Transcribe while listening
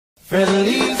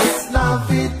Feliz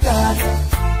Navidad.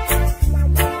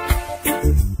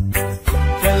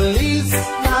 Feliz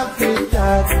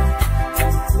Navidad.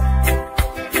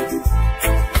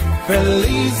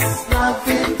 Feliz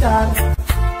Navidad.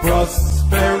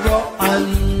 Prospero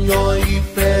año y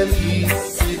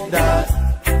felicidad.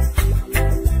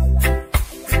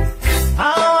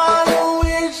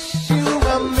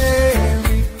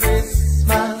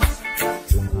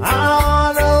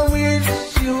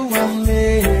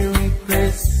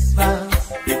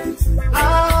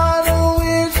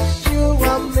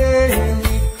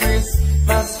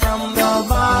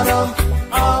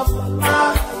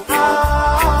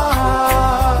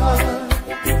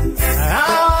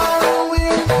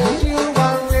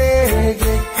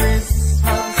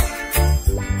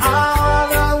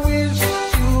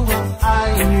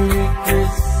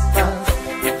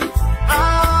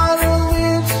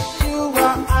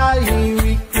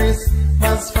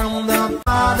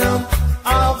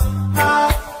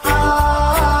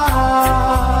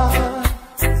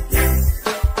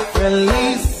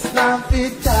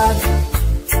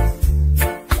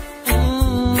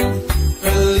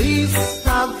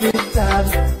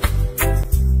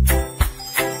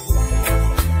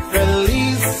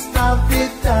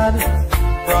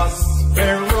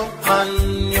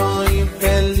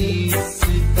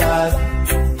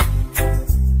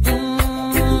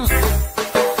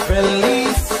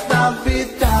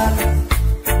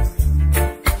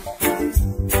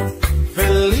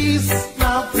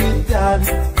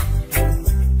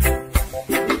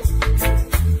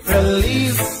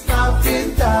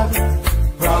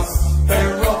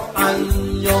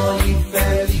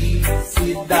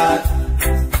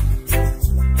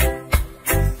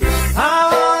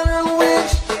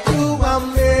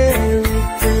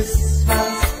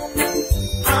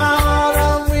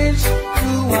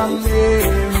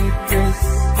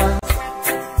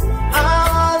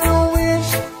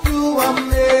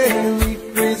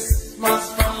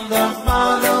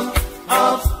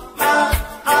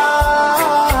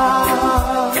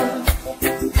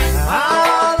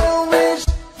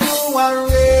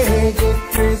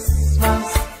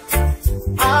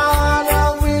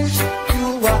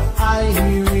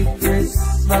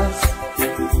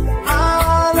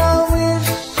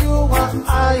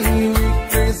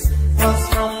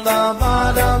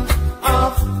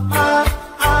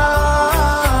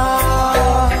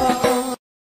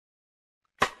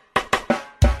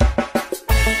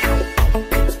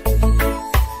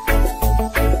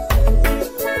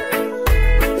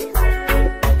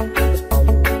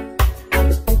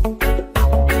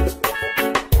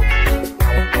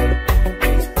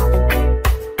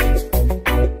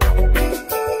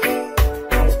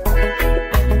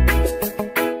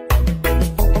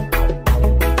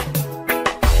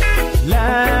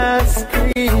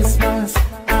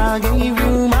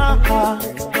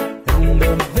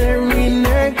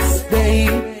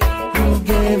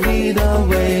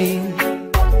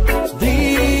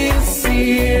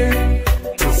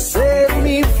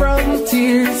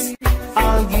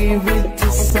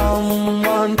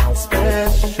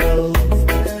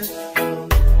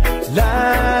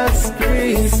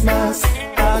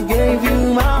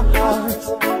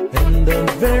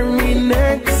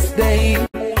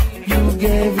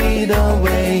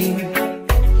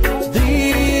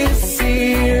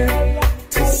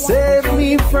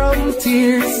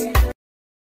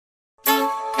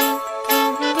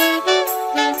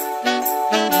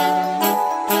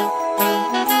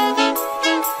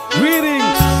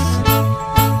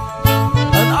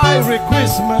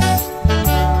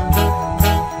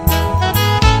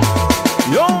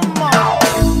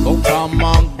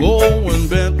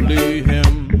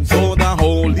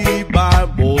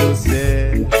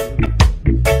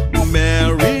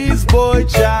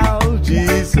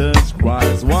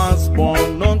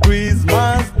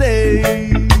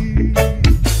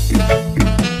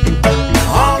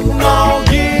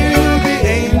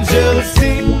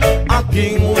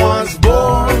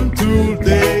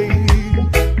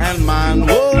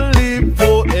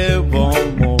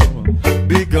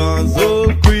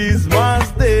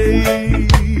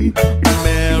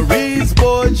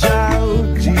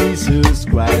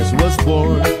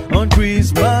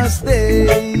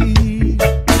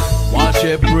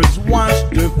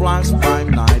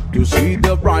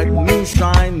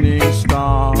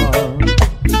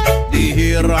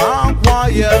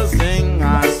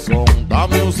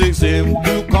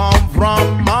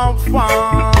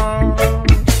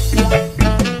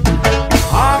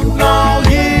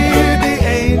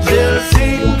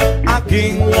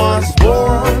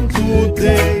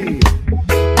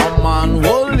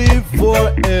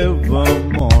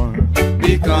 Forevermore,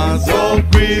 because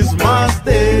of Christ. Christmas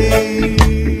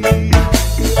Day.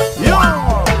 Yeah.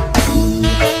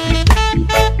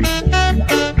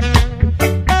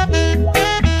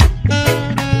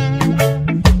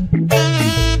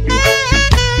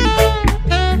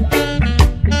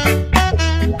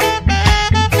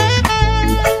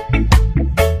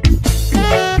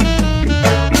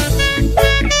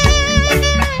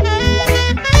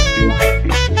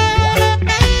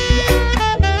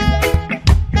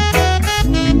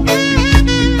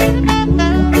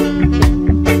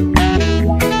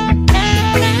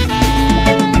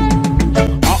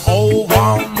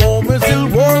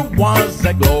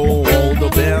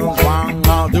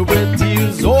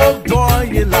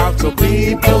 Lots of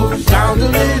people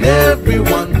shouting it,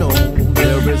 everyone knows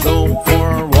there is hope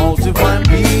for all to find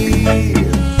peace.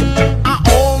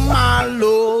 Oh my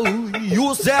Lord,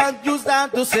 you said you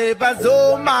stand to save us,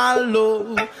 oh my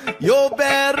Lord. Your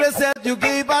better said you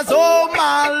gave us, oh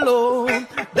my Lord.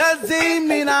 Does it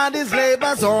mean that this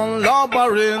labor's on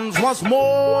laborings once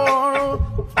more?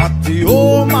 At the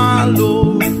oh my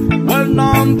Lord, when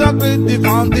on the great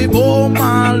defensive, oh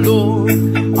my Lord,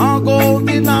 I'll go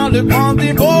in all the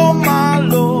county, oh my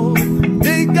Lord.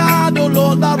 They got the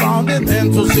Lord around them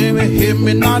and to see me, him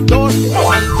in a door.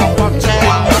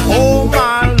 Oh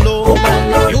my Lord,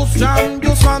 you stand,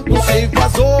 you stand to save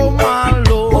us, oh my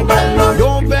Lord.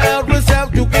 Your very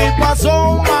self you keep us,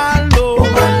 oh my Lord.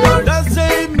 The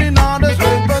same me now, the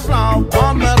slavers now,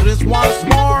 Ameris once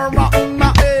more.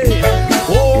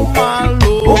 Oh my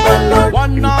Lord,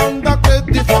 one on the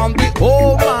great from the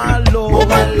oh my Lord.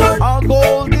 I'll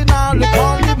go in all the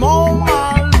county, oh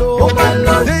my Lord.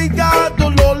 They got the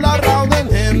Lord around and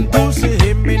him to see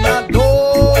him in a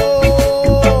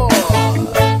door.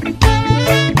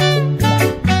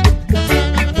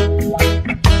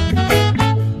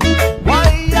 Why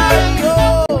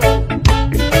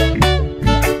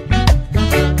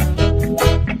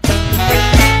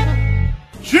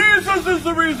Jesus is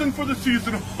the reason for the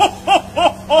season. Ho, ho, ho,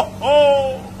 ho,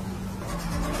 ho.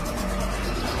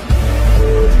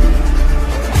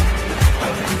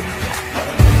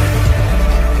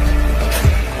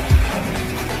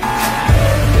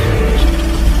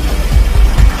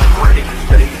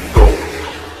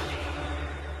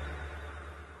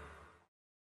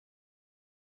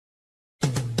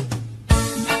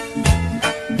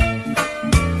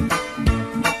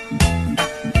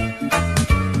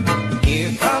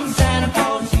 Here comes Santa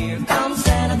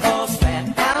Claus,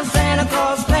 fat down Santa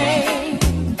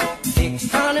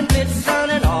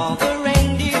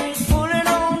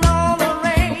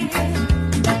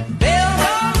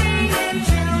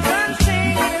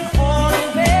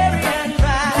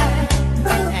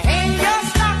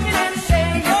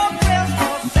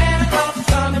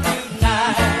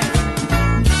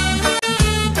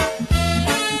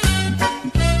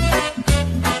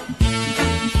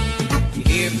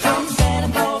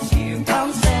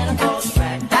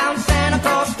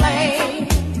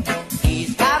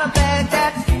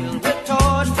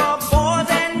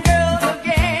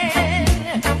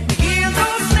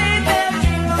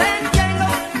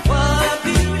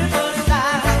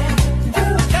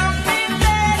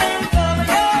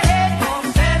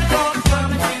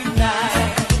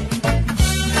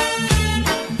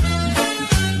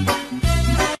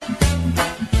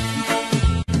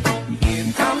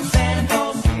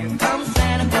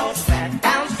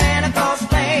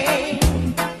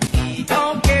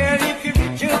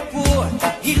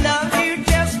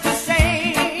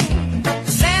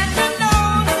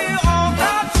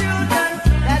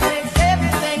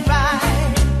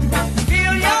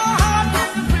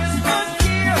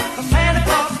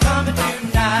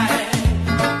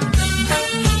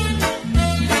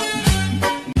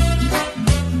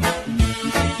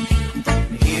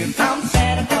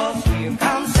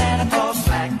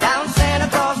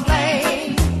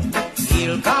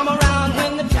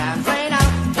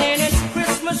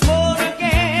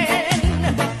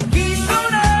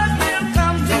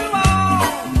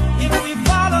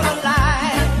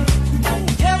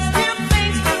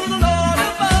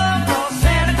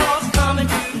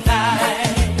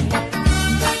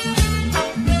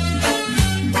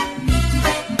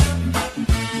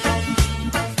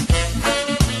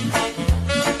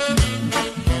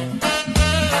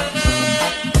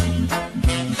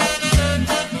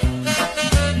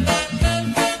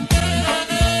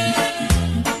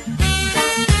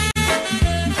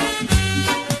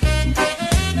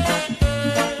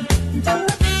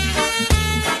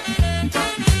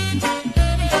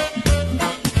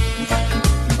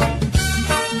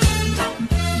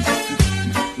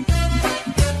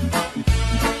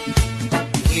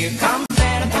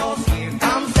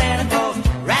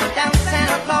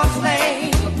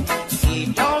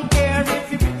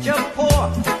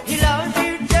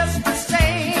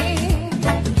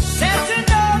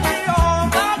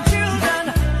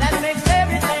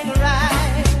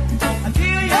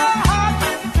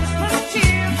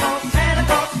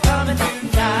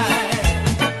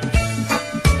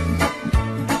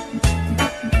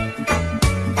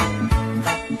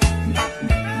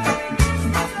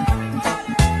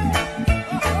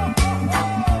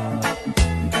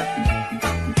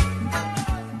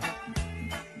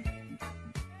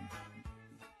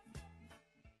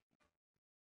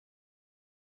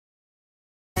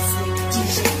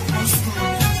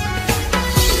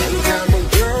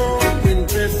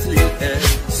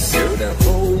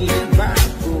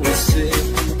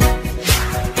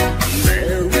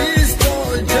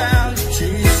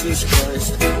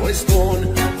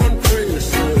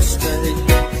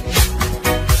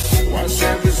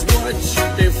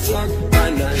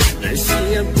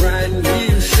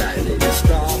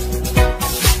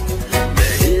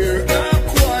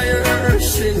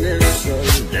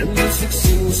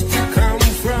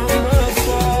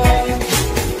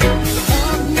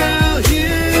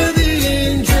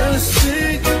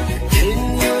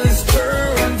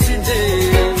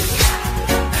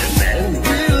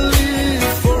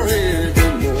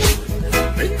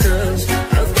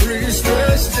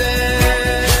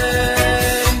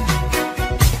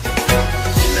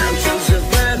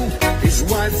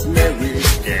wife Mary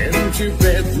came to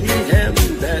Bethlehem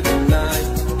that night.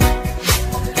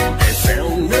 They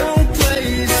found no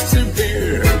place to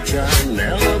bear her child.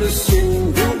 Now the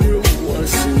single room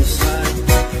was inside.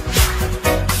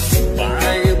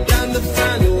 By down the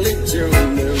final little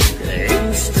milk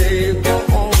ain't stable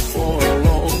all for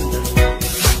long.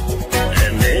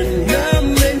 And in the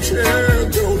manger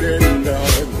golden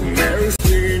dog, Mary's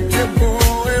little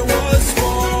boy was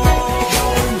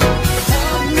born.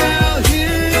 And now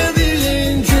hear the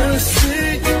angels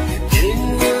sing, King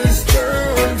was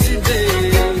born today.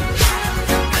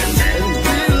 And then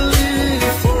we'll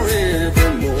live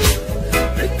forevermore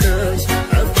because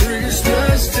of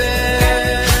Christmas Day.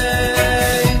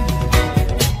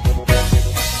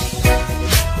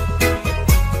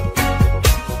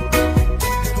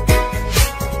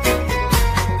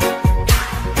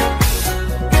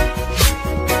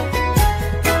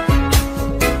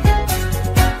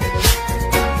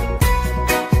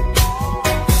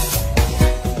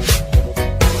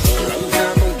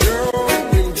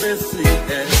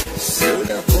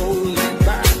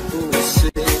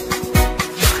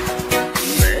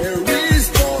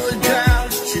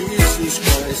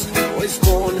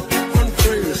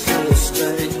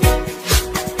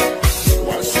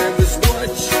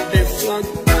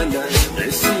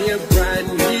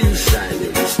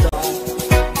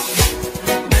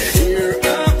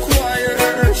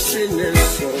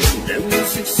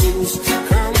 Seems to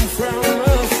come from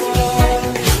afar.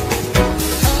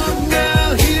 And now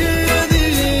hear the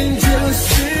angels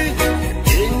sing,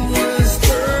 King was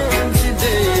born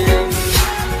today.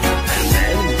 And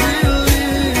then we'll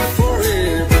live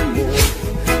forevermore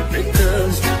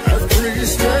because of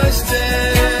Christmas Day.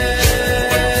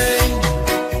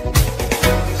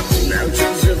 Now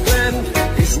Joseph and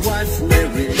his wife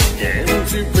Mary came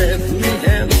to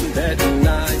Bethlehem that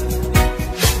night.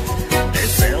 They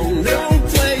found no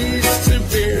place to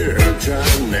bear her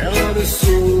child. Now the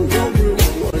single room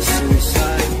was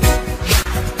inside.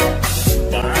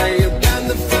 By about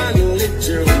the final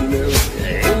little milk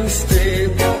ain't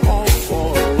stable all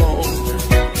for long.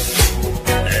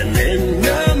 And in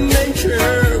the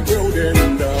manger golden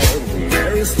dog,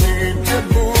 Mary's little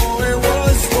boy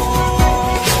was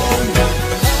born.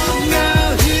 And now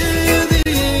hear the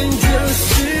angels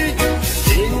sing,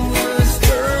 King was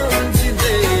born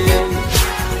today.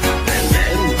 And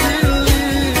then we'll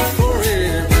live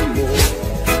forevermore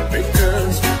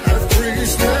because of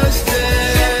Christmas Day.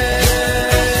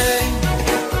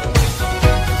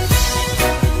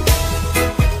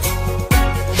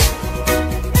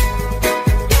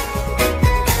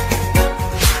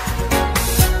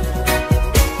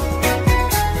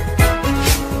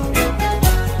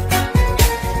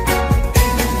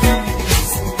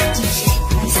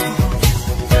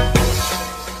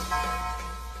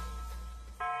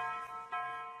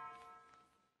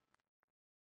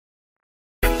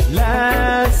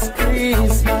 Last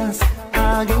Christmas,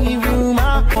 I gave you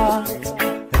my heart,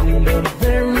 and the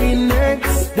very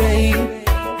next day,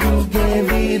 you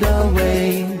gave it away.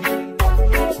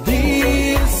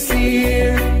 This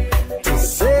year, to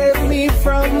save me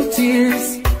from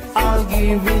tears, I'll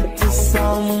give it to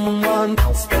someone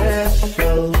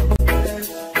special.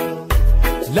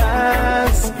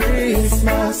 Last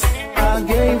Christmas, I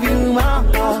gave you my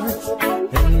heart,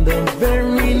 and the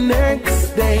very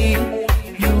next day,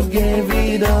 you gave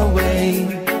it away.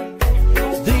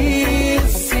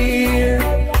 This year,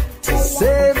 to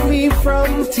save me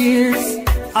from tears,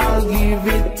 I'll give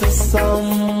it to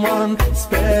someone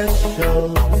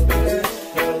special.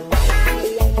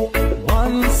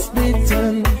 Once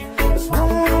bitten,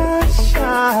 twice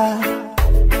shy.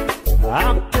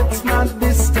 I kept my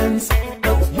distance,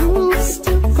 but you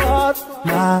still caught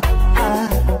my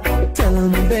eye. Tell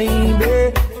me,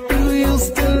 baby, do you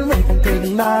still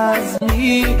recognize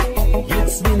me?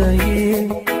 It's been a year,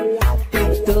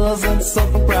 it doesn't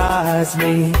surprise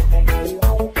me.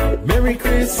 Merry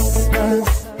Christmas,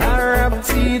 I wrapped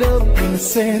it up and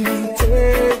sent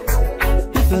it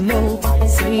with a note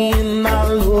saying I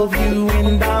love you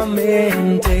and I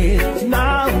meant it.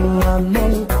 Now I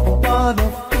know what a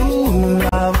fool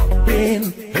I've been,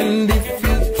 and if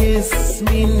you kiss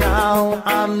me now,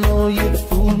 I know you'd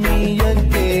fool me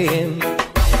again.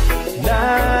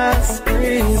 Last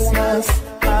Christmas,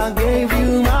 I gave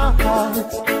you my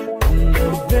heart, and the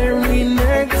very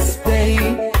next day,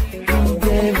 you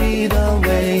gave it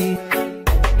away.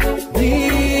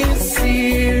 This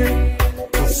year,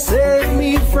 to save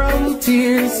me from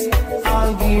tears,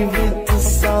 I'll give it to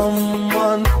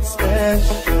someone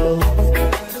special.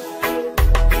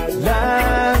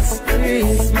 Last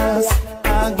Christmas,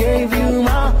 I gave you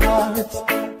my heart,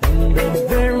 and the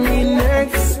very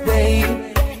next day,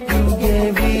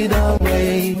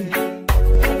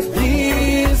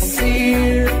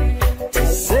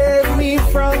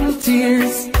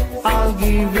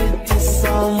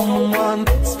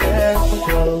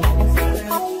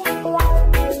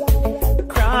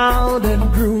 bride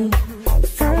and groom,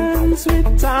 friends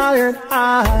with tired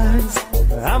eyes.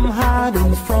 I'm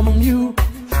hiding from you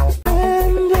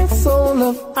and your soul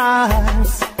of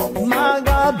eyes. My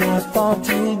God, I thought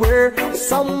you were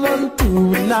someone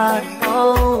to rely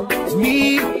on.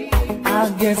 Me, I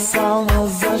guess I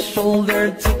was a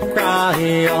shoulder to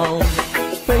cry on.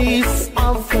 Face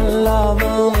of a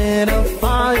lover with a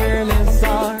fire in his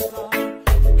heart.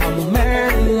 I'm a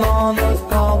man on the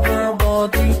cover,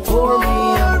 but you tore me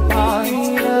apart.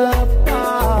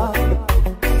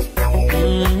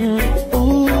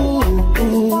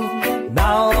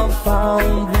 Now I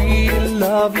found real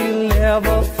love, you'll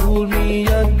never fool me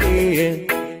again.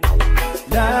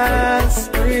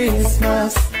 Last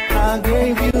Christmas I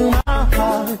gave you my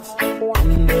heart,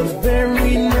 and the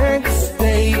very next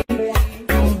day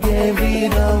you gave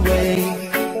it away.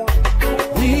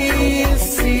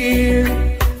 This year,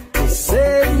 to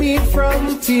save me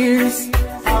from tears,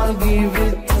 I'll give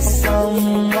it to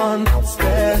someone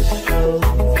special.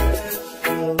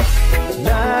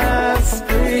 Last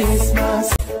Christmas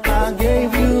I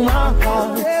gave you my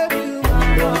heart, and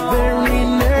the very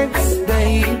next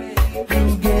day you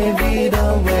gave it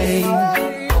away.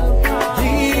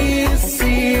 This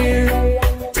year,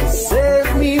 to save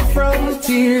me from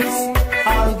tears,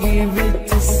 I'll give it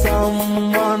to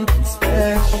someone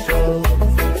special.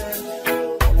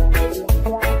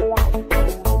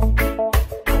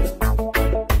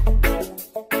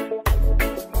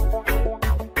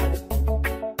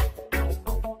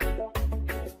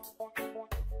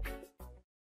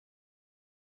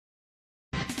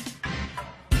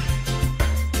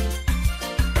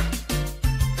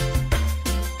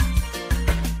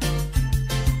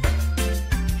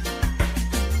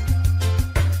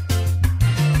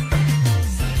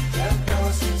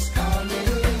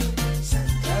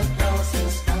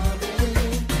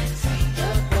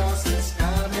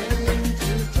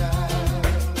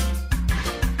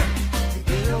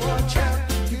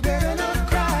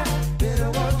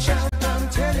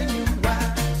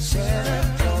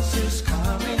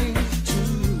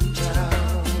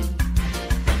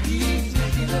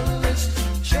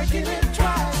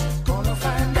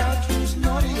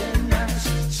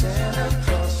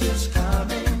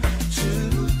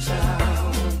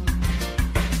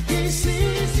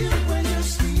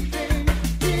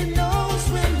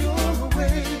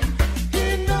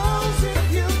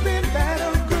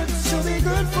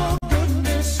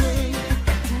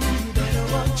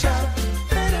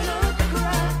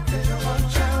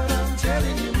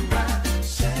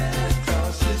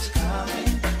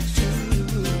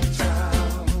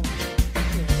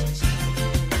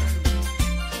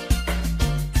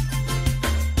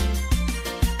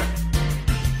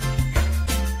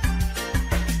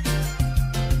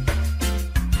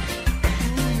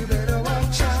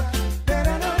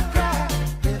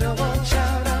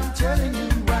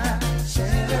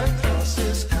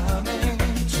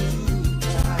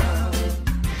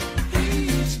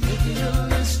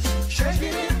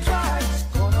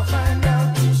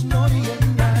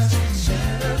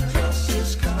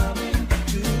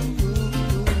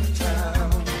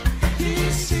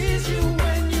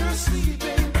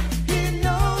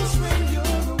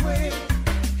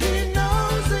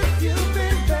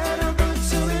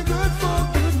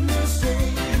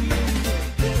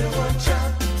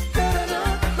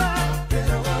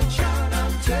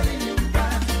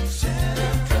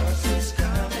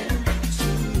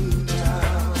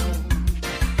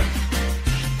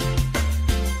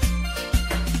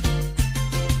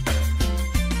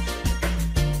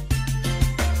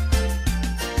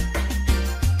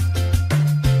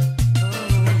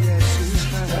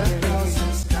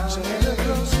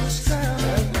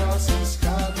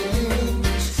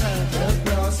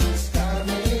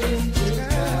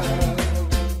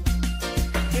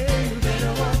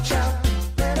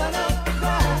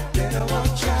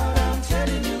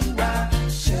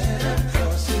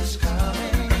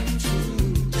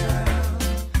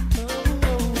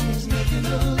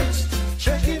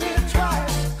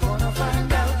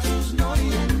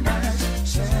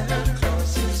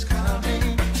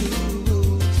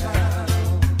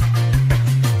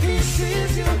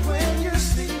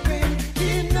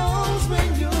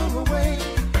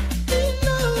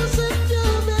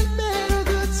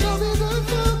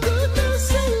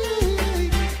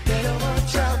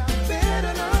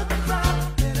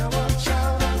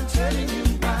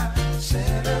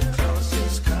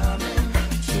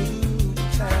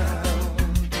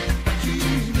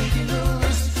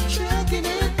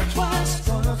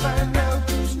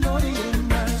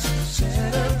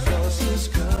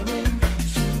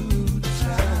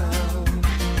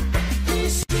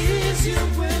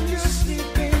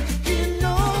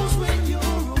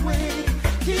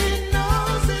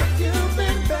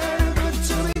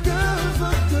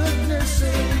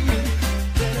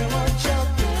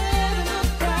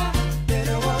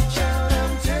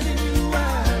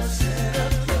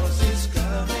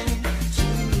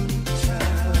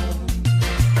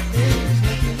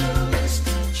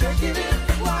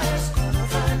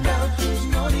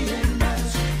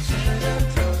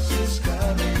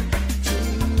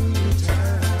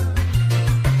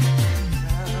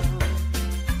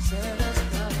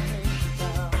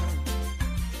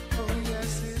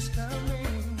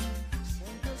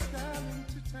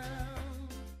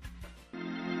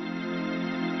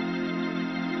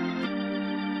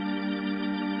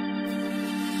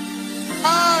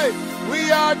 We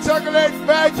are Chocolate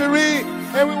Factory,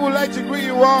 and we would like to greet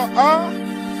you all.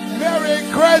 Merry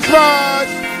Christmas!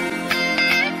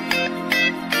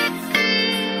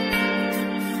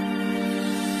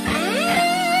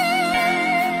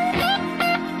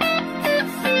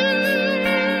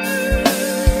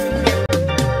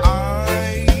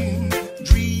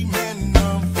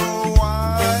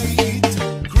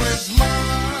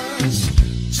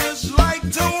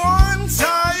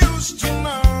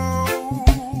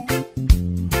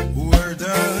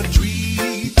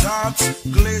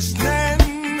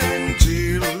 Glistening and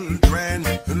children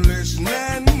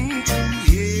listening to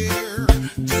hear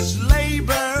just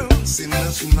labels in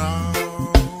the snow.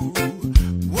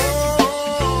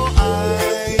 Whoa,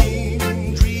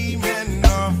 I'm dreaming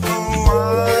of a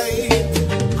white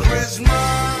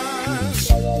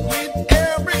Christmas with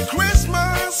every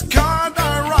Christmas card I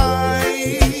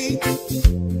write.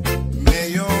 May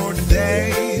your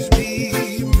days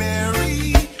be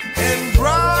merry and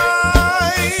bright.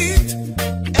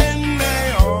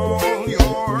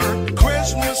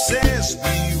 Says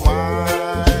be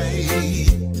white.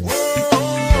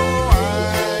 Whoa,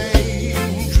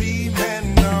 I'm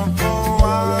dreaming of a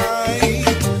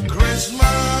white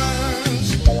Christmas,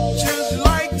 just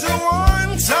like the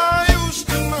ones I used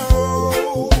to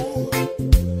know,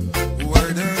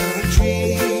 where the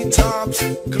treetops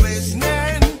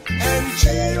glistening and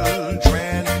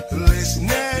children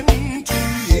listening to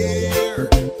hear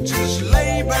just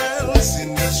labels in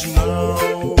the snow.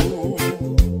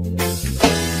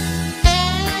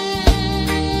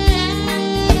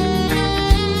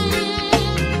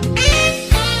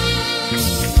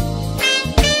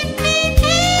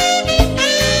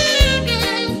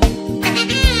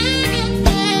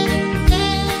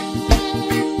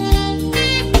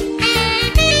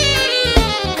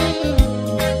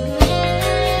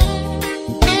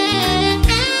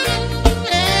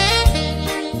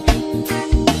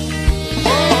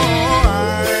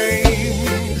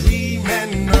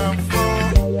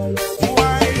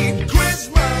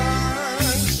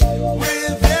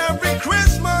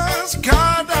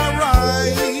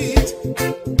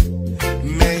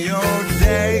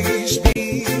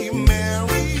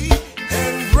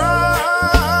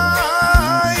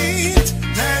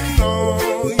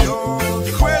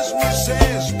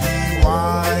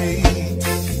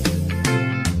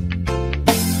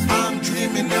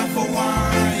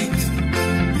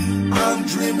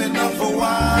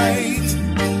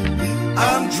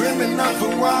 I'm dreaming of a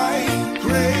white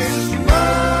Christmas.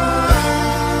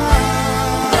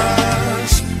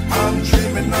 I'm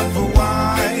dreaming of a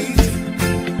white.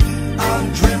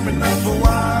 I'm dreaming of a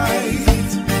white.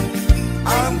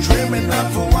 I'm dreaming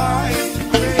of a white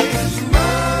Christmas.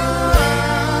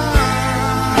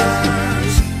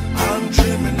 I'm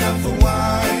dreaming of a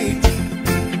white.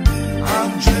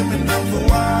 I'm dreaming of a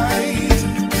white.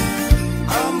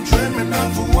 I'm dreaming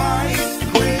of a white.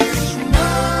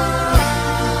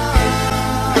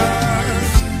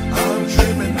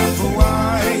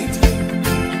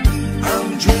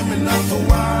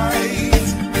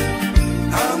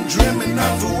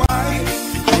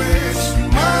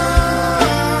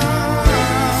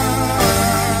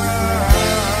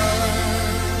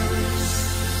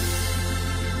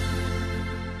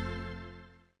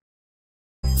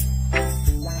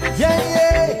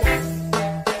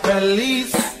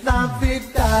 Feliz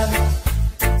Navidad.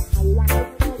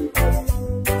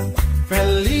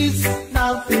 Feliz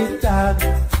Navidad.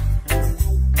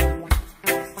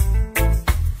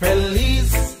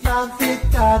 Feliz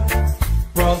Navidad.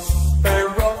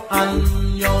 Prospero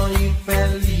año y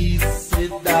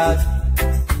felicidad.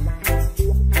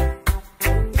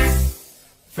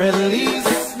 Feliz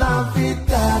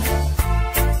Navidad.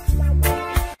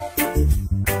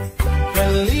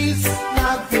 Feliz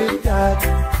Navidad.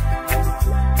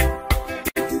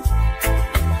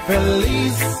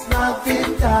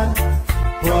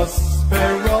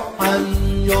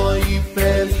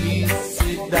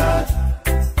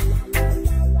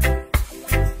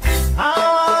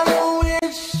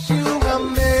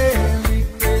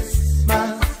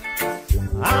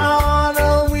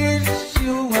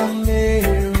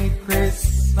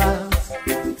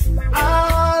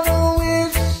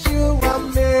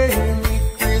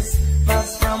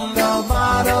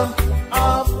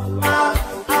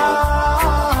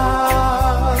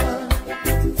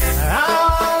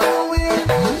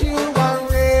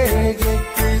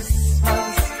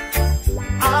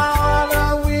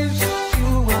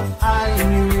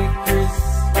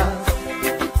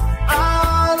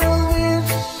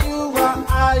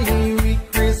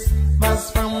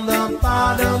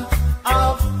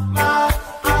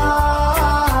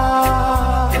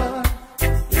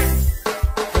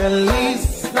 Feliz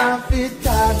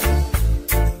Navidad.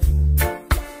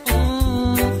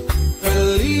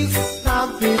 Feliz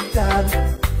Navidad.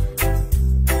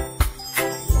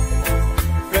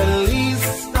 Feliz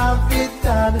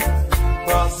Navidad.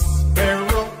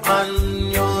 Prospero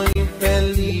año y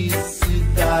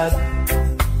felicidad.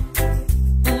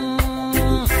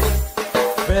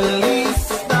 Feliz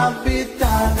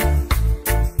Navidad.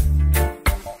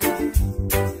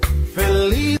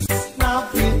 Feliz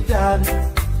Navidad.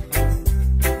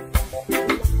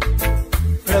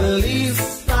 Feliz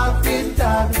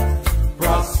Navidad.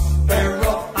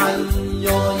 Prospero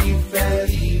año y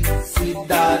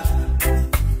felicidad.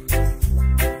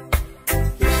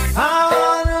 I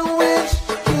wanna wish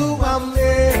you a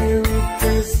Merry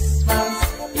Christmas.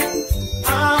 I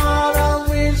wanna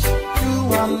wish you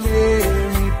a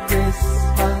Merry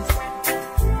Christmas.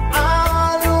 I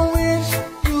wanna wish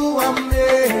you a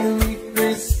Merry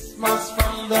Christmas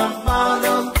from the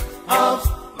bottom of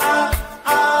my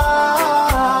heart.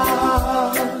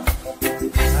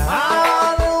 I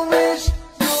wanna wish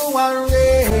you a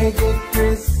reggae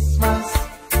Christmas.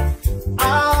 I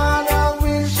wanna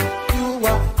wish you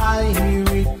a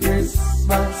Irish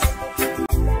Christmas.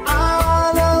 I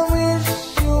wanna wish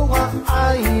you a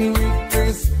Irish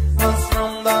Christmas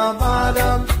from the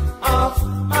bottom of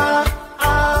my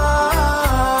heart.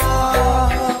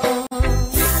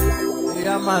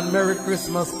 Yeah man, Merry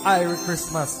Christmas, Irish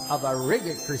Christmas, have a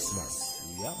reggae Christmas.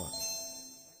 Yeah man.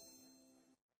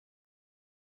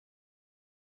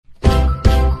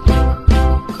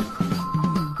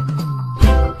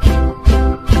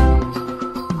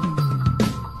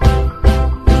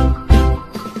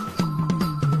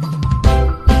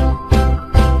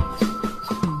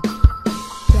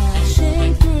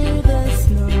 Dashing through the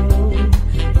snow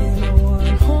in a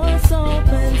one-horse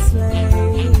open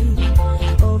sleigh.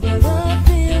 Over the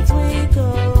fields we go,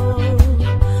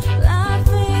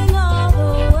 laughing all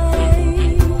the way.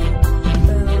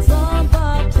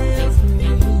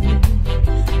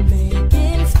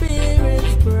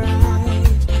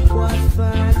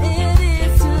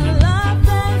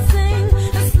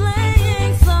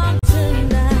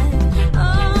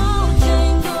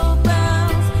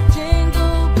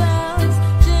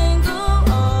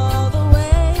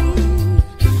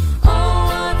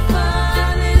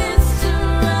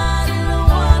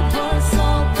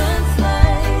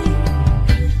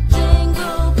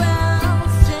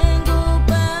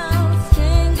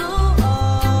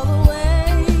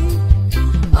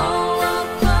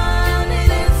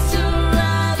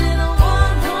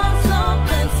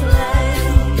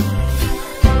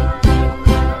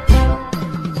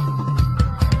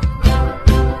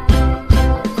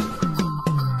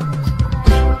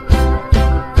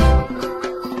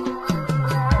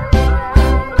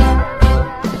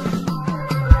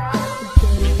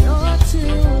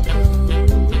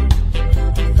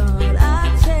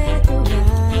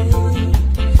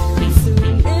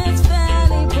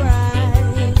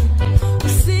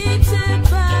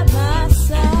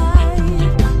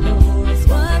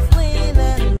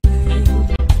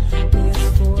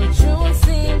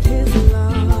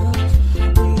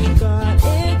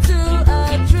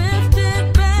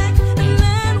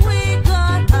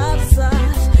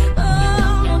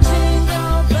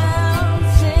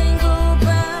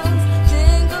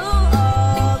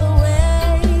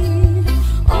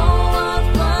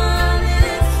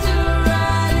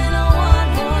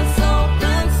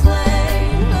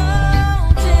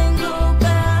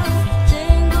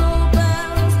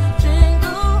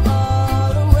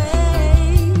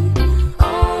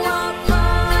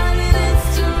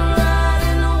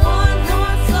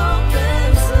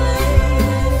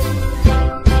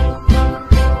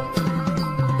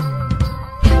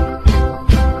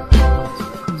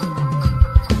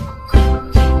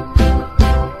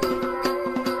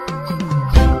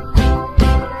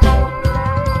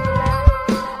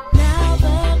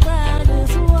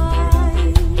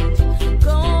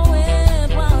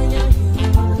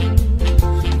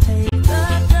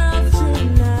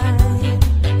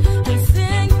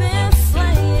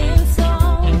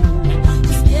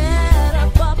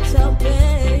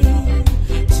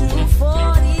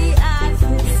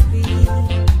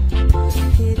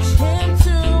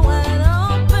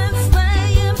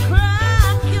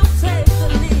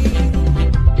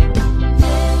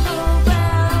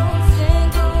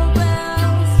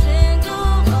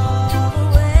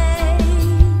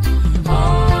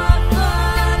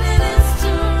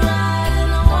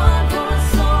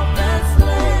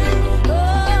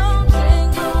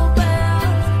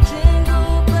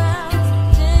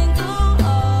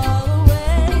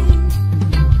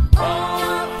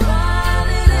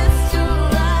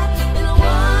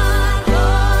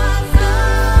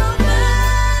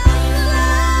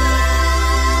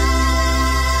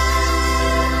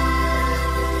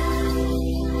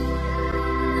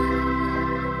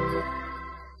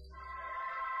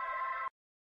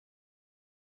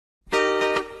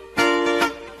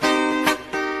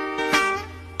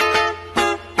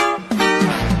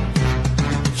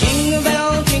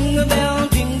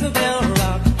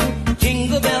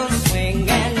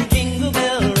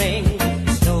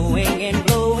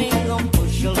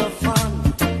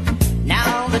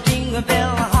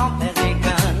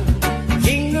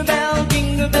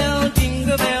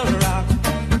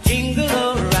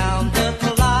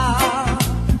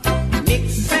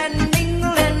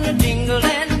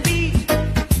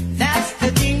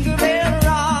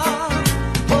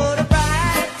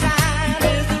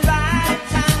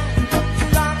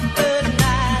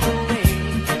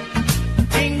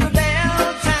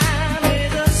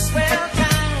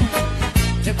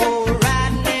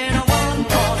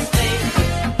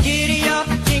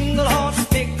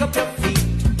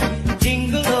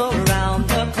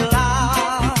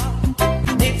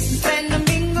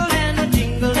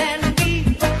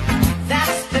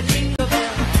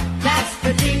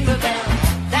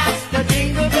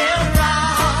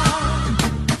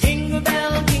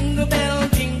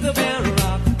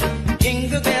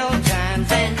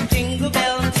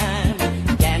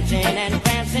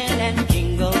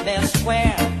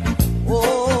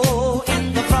 Oh,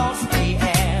 in the frosty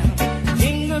air.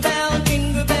 Jingle bell,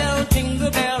 jingle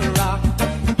bell rock.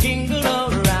 Jingle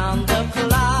around the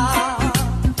clock.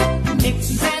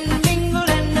 Mix and mingle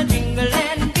and the jingle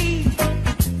and beat.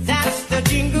 That's the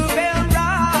jingle bell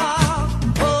rock.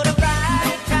 Oh, the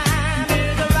bright time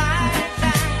is the right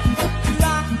time to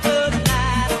rock the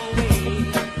night away.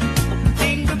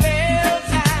 Jingle bell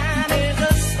time is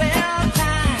a swell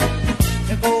time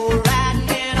to go riding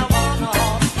in a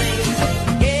one-horse sleigh.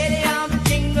 Get on the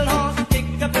jingle horse, pick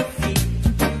up your feet.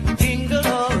 Jingle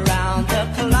around the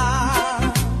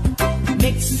clock.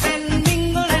 Mix and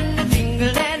mingle and the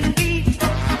jingle and beat.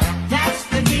 That's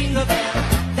the jingle bell.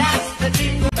 That's the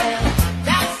jingle bell.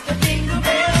 That's the jingle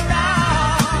bell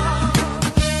rock.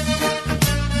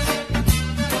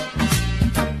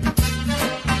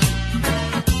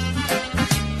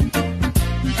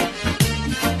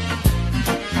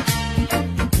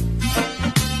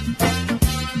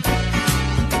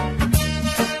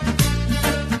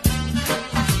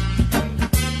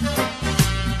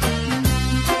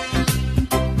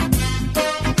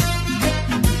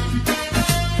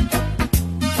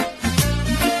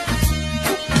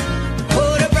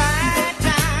 Oh, the bright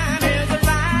time is the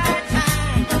right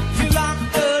time to rock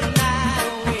the night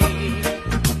away.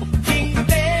 Jingle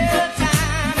bell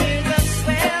time is a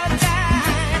swell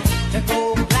time to go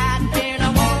gliding in a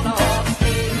one-horse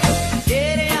sleigh.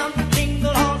 Get on the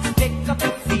jingle horse, pick up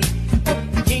your feet.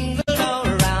 Jingle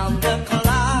around the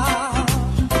clock.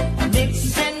 Mix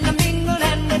and the mingle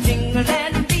and the jingle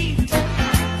and beat.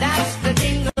 That's the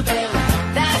jingle bell.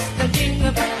 That's the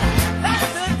jingle bell.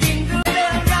 That's the jingle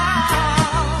bell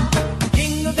rock.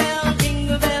 Jingle bell,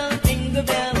 jingle bell, jingle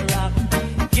bell rock.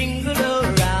 Jingle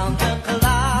around the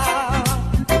clock.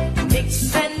 Mix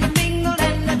and the mingle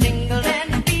and the jingle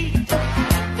and beat.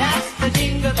 That's the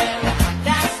jingle bell.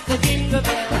 That's the jingle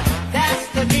bell. That's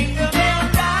the jingle bell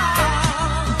rock.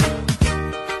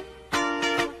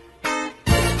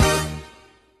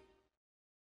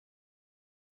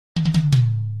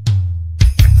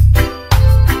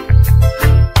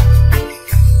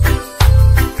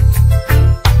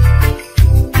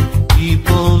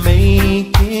 People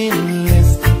making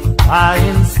lists,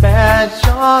 buying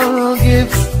special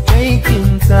gifts,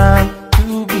 taking time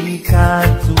to be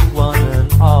kind to one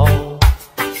and all.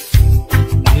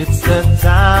 It's the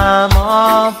time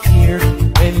of year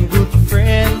when good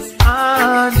friends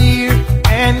are dear,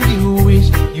 and you wish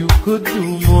you could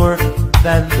do more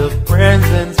than the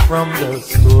presents from the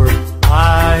store.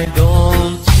 Why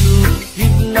don't you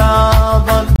give love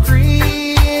on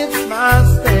Christmas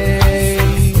Day?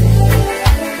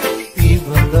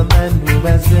 Even the man who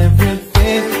has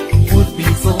everything would be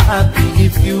so happy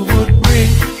if you would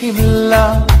bring him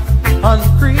love on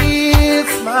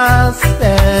Christmas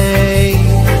Day.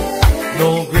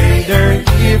 No greater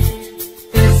gift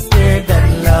is there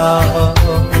than love.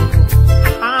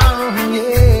 Oh,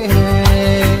 yeah.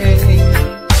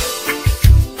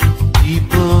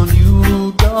 People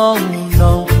you don't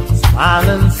know, smile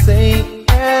and say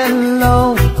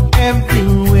hello.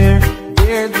 Everywhere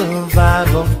there's a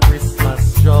vibe of Christmas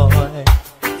joy.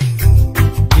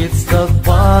 It's the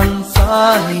once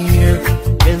a year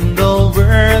when the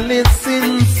world is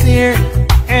sincere,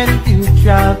 and you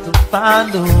try to find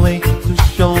a way to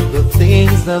show the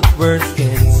things that words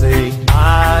can't say.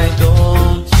 Why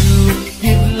don't you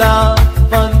give love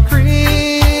on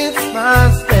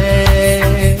Christmas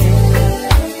Day?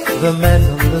 The man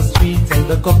on the street and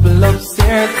the couple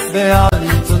upstairs, they all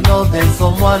need to know there's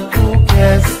someone who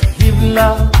cares. Give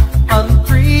love on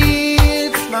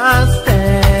Christmas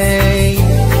Day.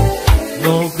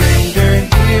 No greater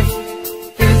gift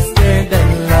is there than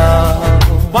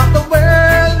love. What the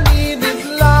world needs is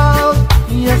love.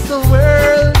 Yes, the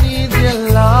world needs your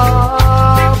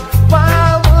love.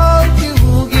 Why won't you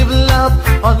give love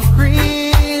on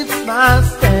Christmas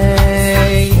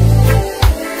Day?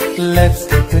 Let's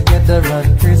get together on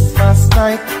Christmas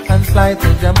night and fly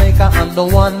to Jamaica on the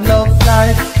One Love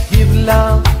flight. Give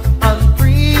love on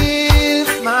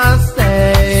Christmas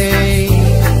Day.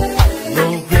 No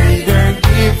greater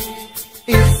gift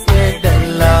is there than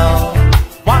love.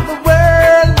 What the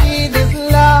world needs is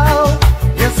love.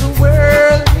 Yes, the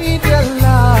world needs your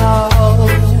love.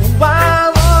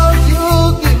 Why won't you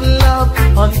give love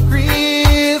on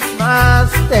Christmas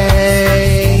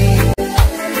Day?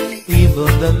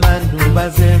 Even the man who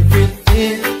has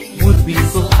everything would be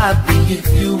so happy if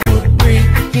you would bring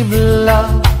him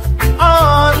love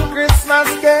on Christmas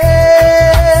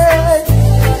Day.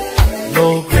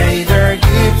 No greater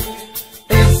gift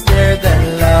is there than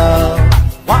love.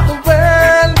 What the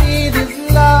world needs is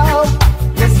love.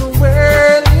 Yes, the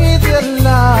world needs your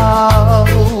love.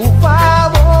 Why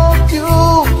won't you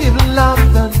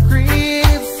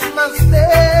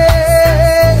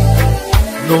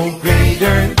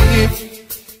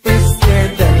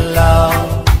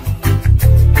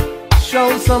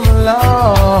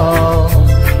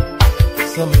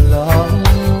some love.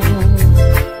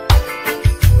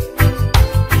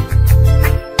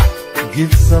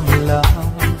 Give some love.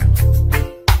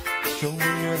 Show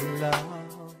your love.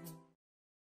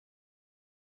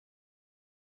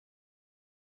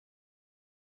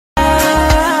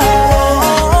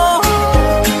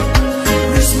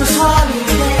 Christmas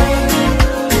holiday.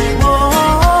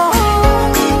 Oh,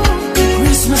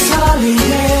 Christmas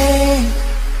holiday.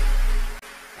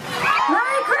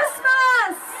 Merry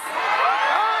Christmas!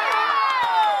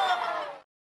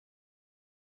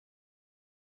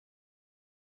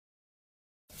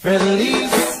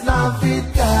 Feliz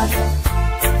Navidad.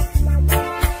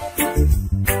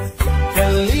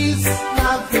 Feliz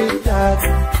Navidad.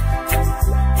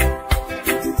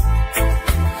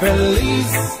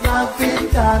 Feliz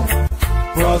Navidad.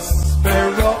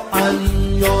 Prospero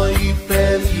año y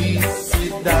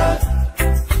felicidad.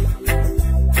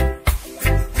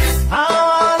 I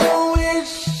wanna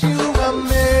wish you a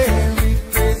Merry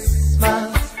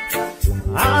Christmas.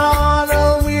 I wanna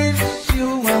wish you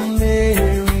a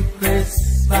Merry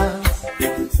Christmas.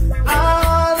 I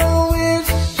wanna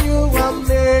wish you a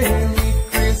Merry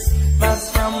Christmas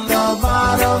from the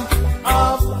bottom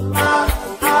of my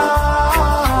heart.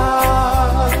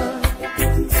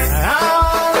 I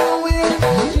wanna wish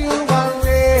you a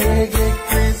reggae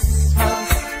Christmas.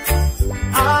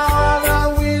 I wanna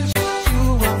wish you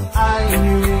a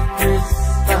Irish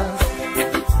Christmas.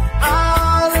 I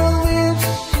wanna wish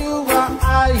you a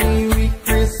Irish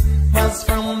Christmas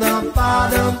from the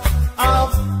bottom of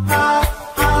my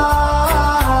heart.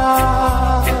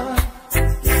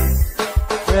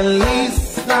 Feliz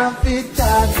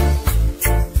Navidad.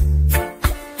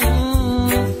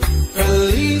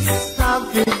 Feliz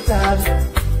Navidad.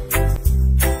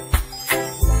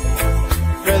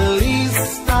 Feliz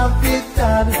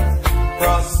Navidad.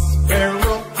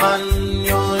 Prospero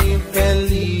año y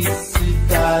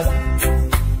felicidad.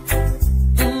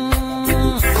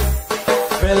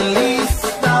 Feliz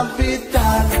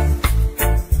Navidad.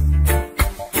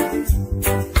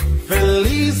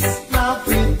 Feliz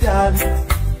Navidad.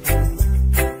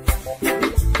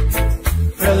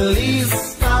 Feliz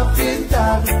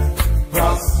Navidad.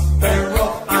 Prospero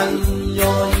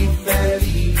año y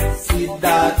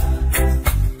felicidad.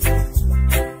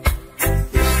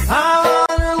 I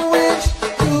wanna wish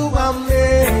you a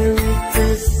Merry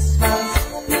Christmas.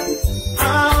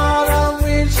 I wanna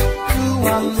wish you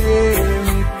a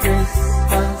Merry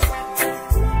Christmas.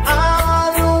 I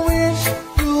wanna wish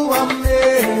you a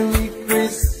Merry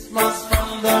Christmas from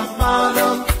the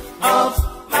bottom of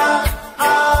my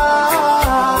heart.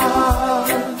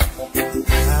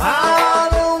 I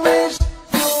wanna wish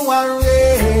you a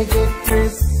reggae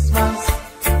Christmas.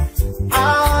 I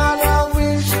wanna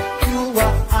wish you a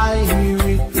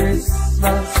Irish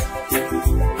Christmas.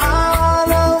 I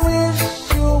wanna wish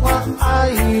you a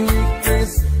Irish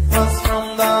Christmas from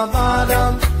the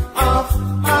bottom of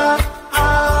my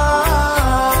heart.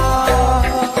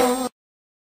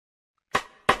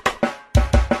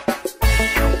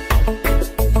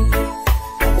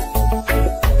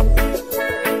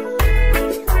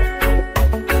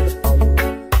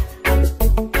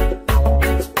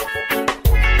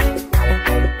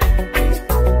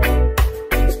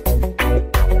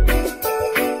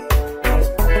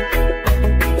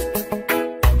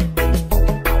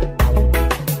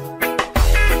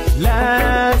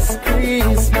 Last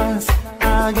Christmas,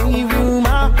 I gave you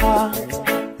my heart,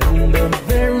 and the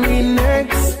very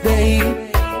next day,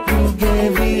 you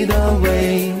gave it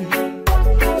away.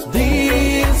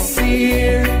 This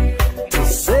year, to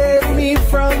save me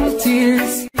from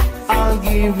tears, I'll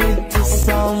give it to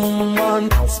someone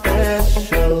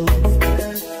special.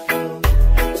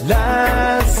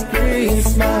 Last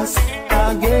Christmas,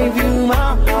 I gave you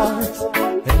my heart,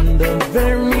 and the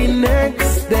very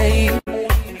next day,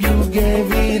 you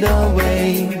gave it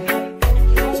away.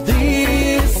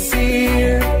 This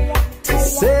year, to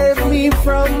save me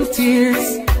from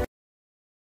tears.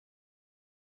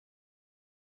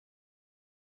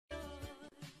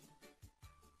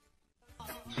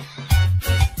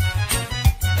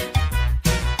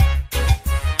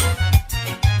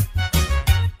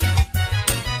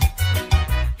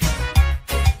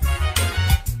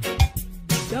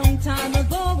 Long time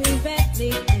ago in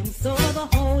Bethlehem, so the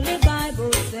Holy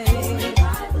Bible says,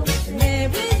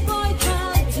 Mary's boy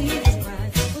child, Jesus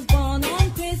Christ, was born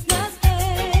on Christmas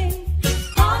Day.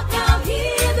 Hark now,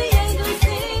 hear the angels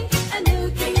sing, a new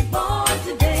king's born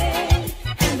today,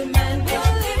 and the man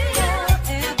will live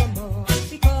forevermore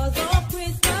because of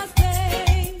Christmas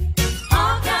Day.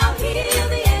 Hark now, hear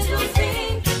the angels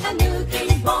sing, a new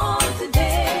king's born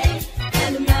today,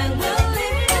 and the man will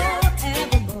live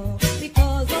forevermore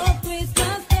because of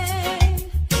Christmas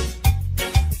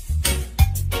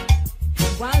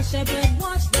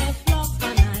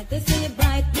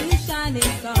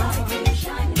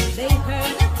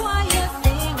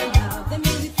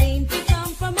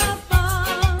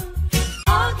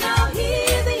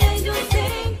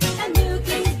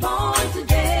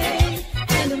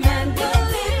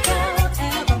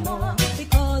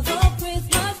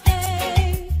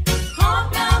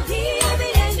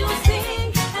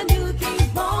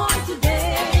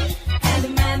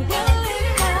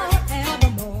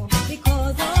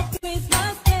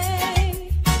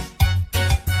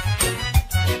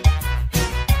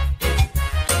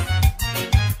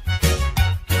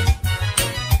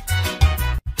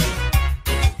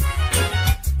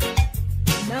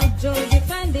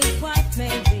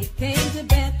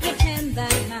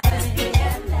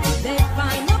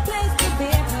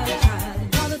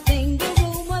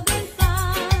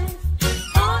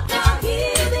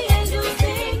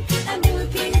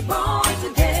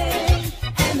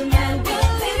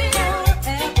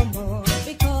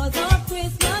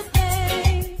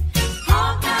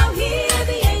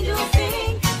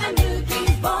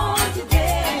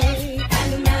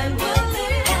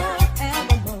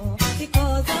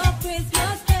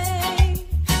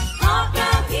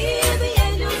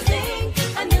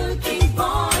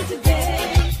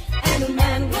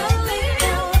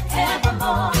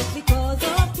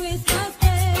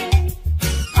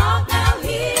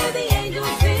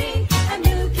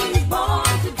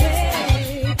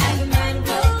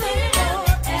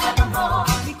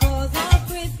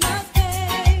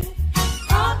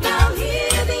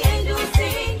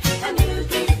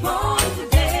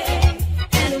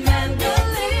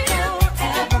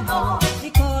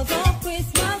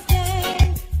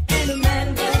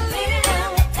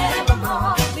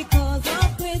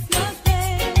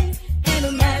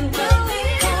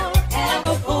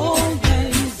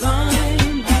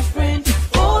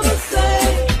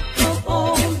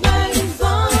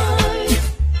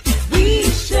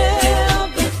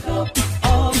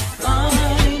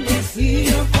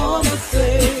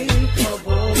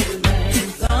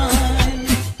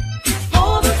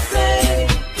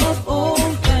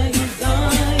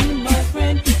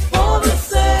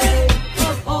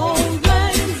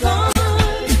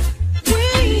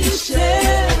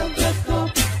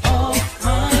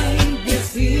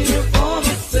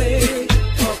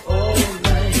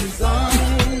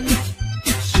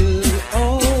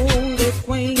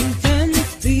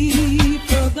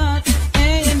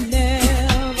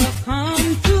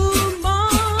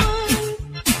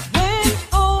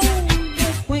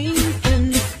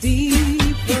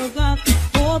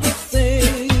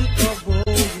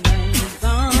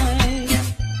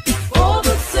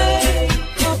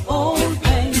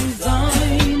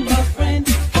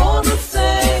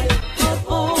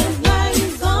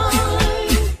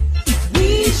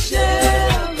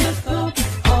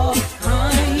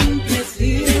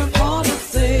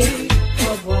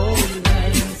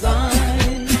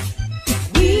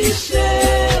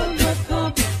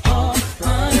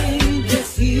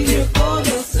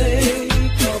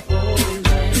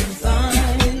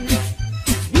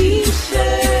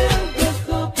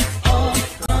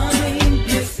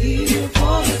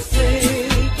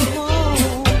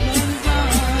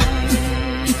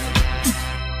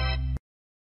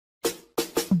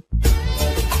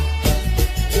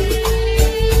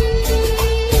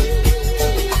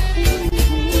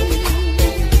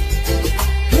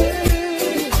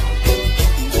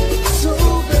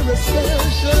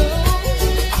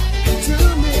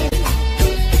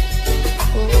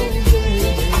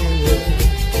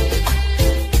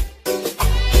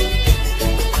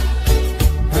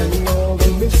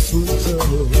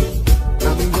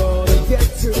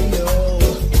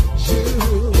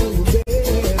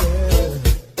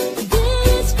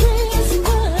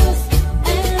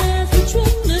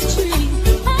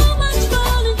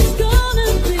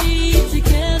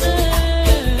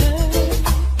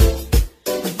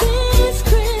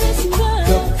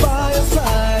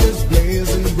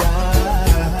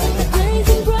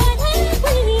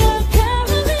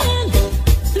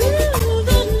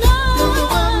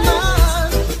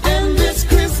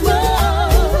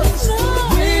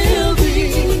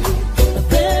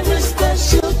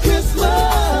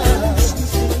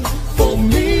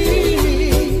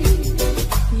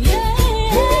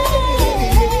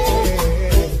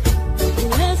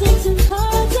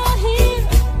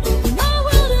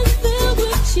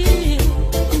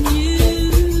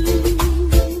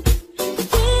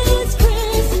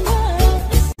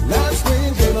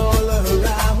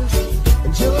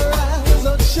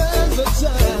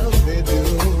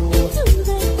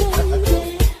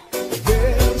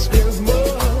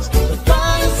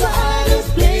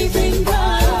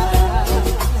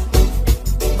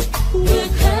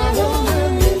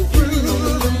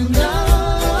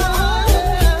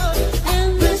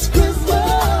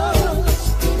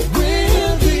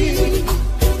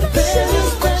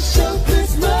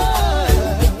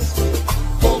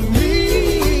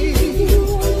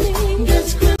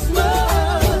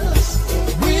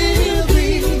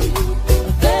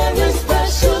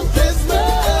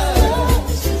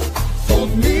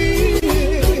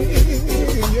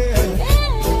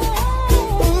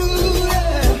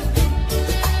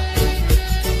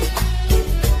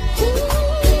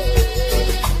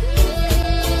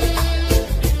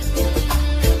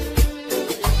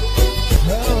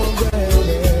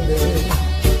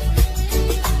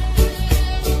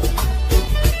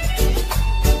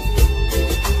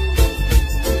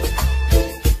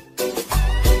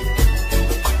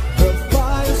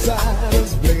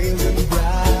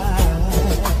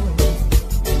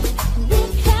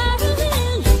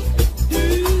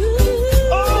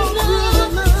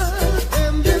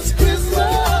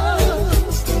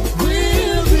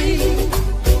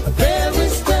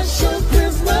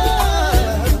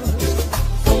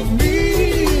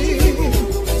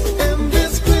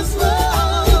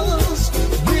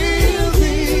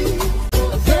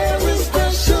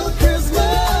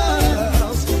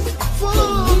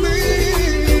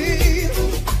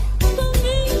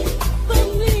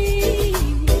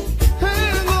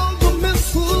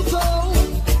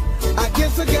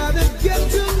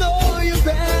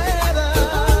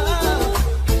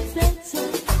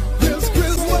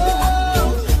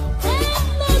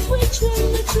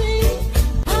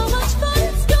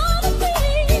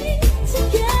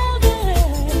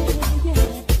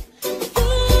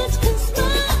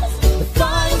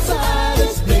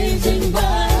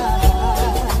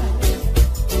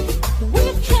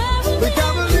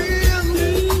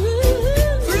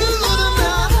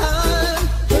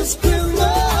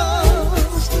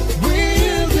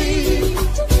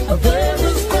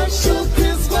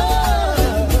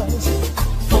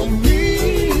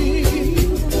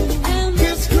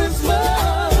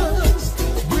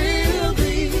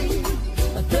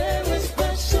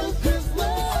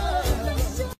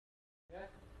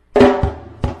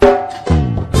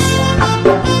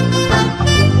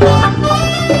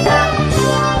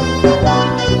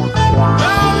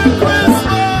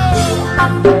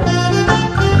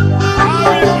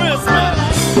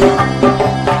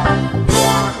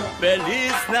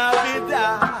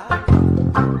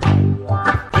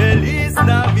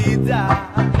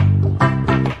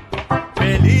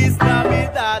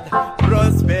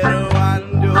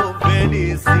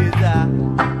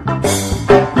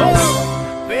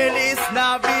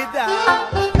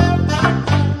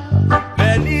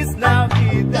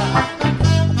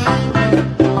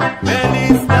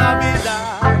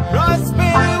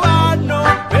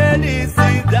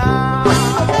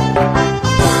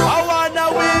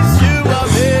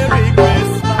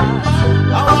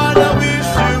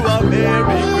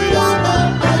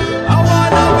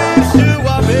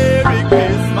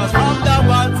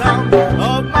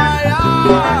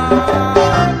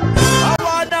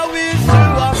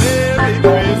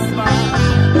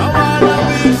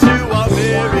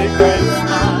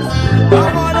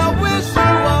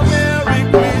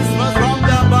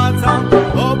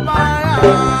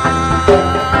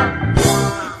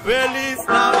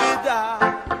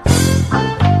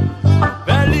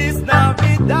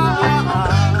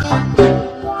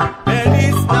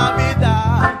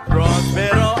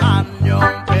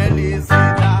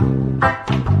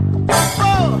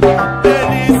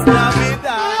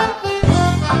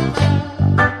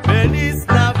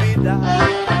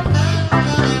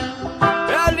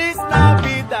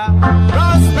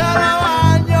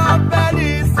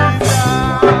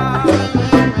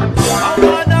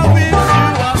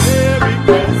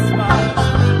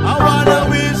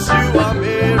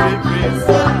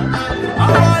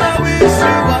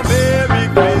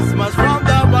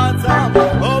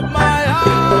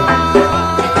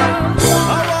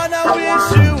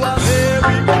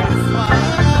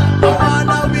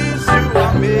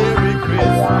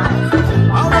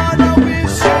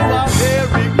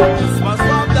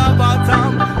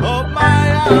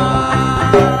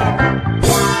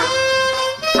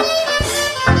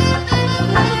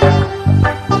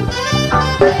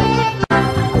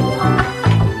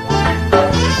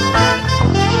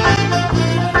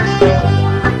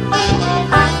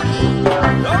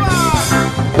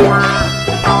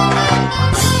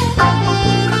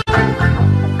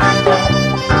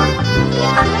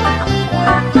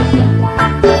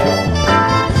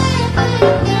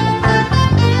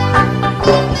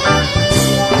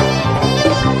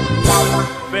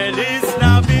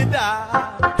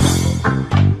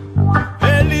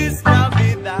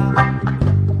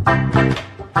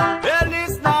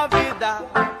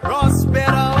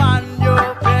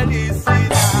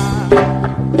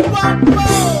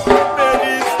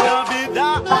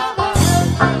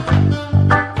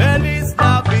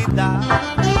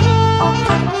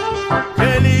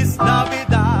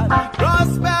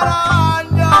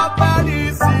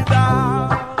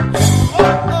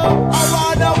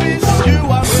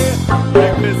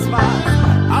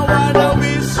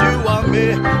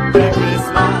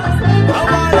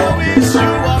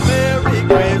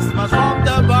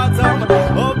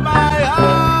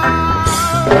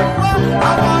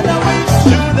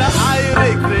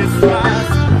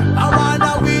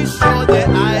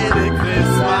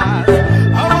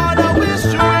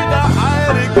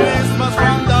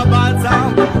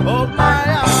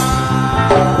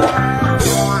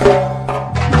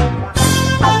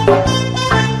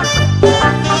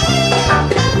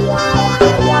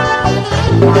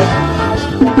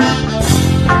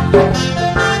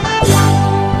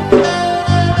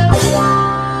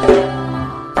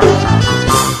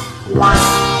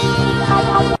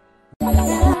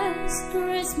Last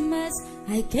Christmas,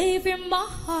 I gave you my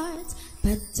heart,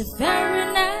 but the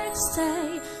very next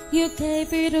day, you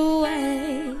gave it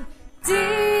away.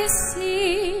 This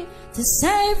year, to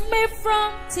save me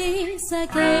from tears, I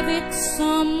gave it to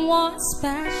someone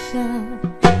special.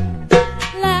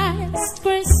 Last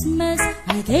Christmas,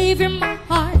 I gave you my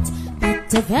heart, but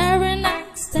the very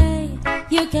next day,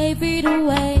 you gave it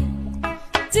away.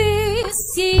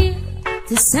 This year,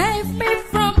 to save me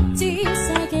from tears,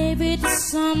 I gave it to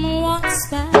someone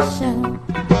special.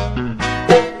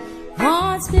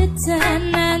 Once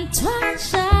bitten and twice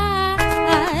shy,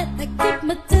 I keep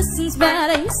my distance, but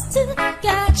I still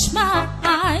catch my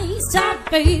eyes. Now,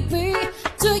 baby,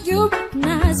 do you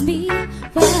recognize me?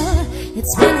 Well,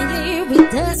 it's been a year,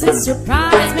 it doesn't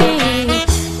surprise me.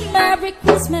 Merry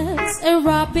Christmas, I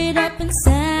wrap it up and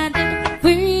send it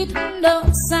with no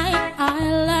sign. I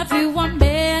love you, I'm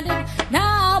bad.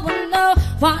 Now I know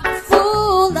what a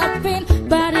fool I've been,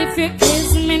 but if you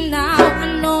kiss me now,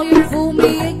 I know you fool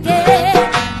me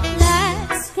again.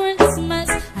 Last Christmas,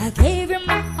 I gave you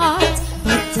my heart,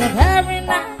 but the very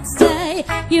next day,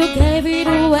 you gave it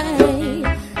away.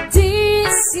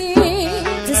 This year,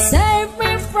 to save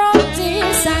me from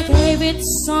this, I gave it to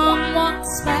someone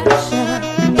special.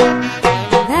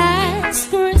 Last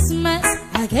Christmas,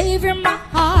 I gave you my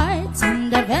heart,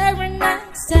 and the very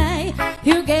next day,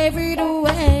 you gave it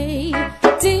away.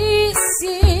 This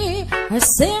year, I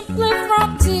simply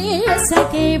from tears,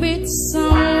 I gave it to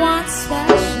someone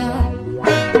special.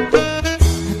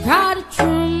 I got it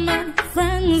through many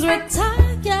friends with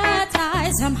tired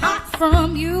eyes. I'm hot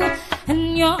from you,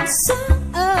 and you're so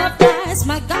obvious.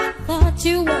 My God, thought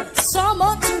you were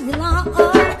someone to rely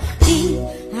on.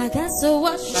 I got so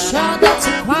much shoulder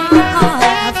to cry on.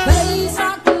 A face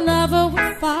like a lover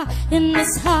with fire in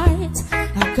his heart.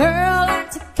 A girl like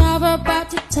to cover, but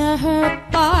to tear her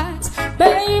apart.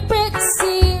 Baby,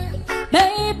 see,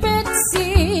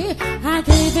 I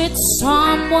gave it to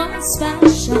someone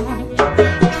special.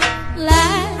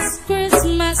 Last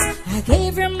Christmas, I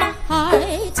gave you my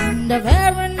heart, and the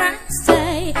very next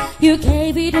day, you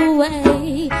gave it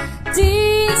away.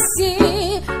 This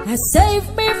year, I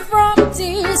saved me from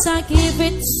tears, I give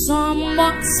it to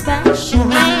someone special.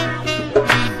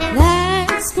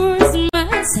 Last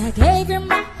Christmas, I gave you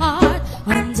my heart,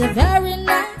 on the very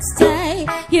next day,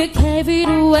 you gave it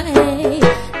away.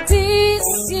 This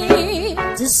year,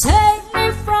 to save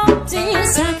me from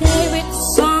tears, I gave it to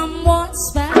someone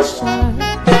special.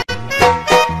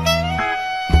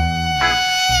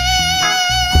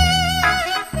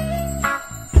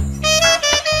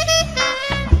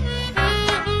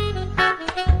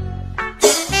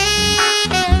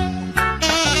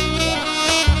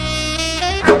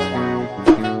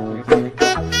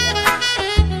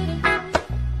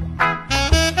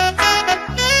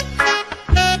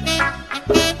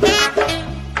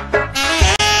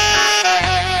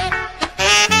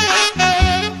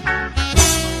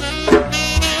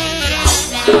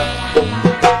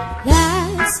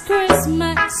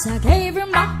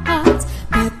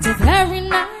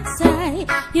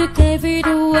 give it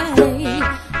away.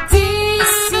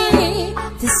 DC,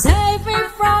 to save me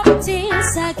from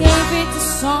this, I gave it to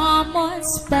someone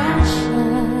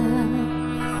special.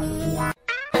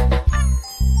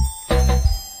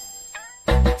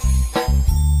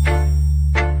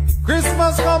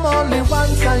 Christmas come only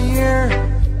once a year,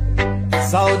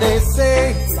 so they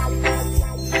say.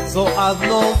 So have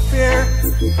no fear,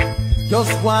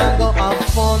 just go and go have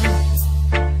fun,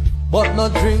 but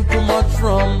not drink too much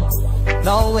rum.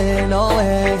 No way, no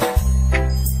way.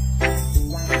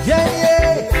 Yeah,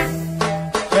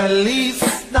 yeah. Feliz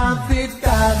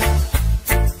Navidad.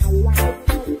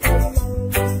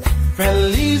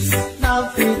 Feliz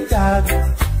Navidad.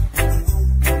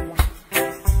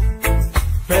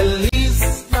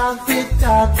 Feliz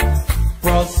Navidad.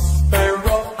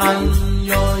 Prospero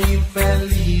año y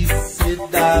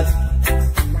felicidad.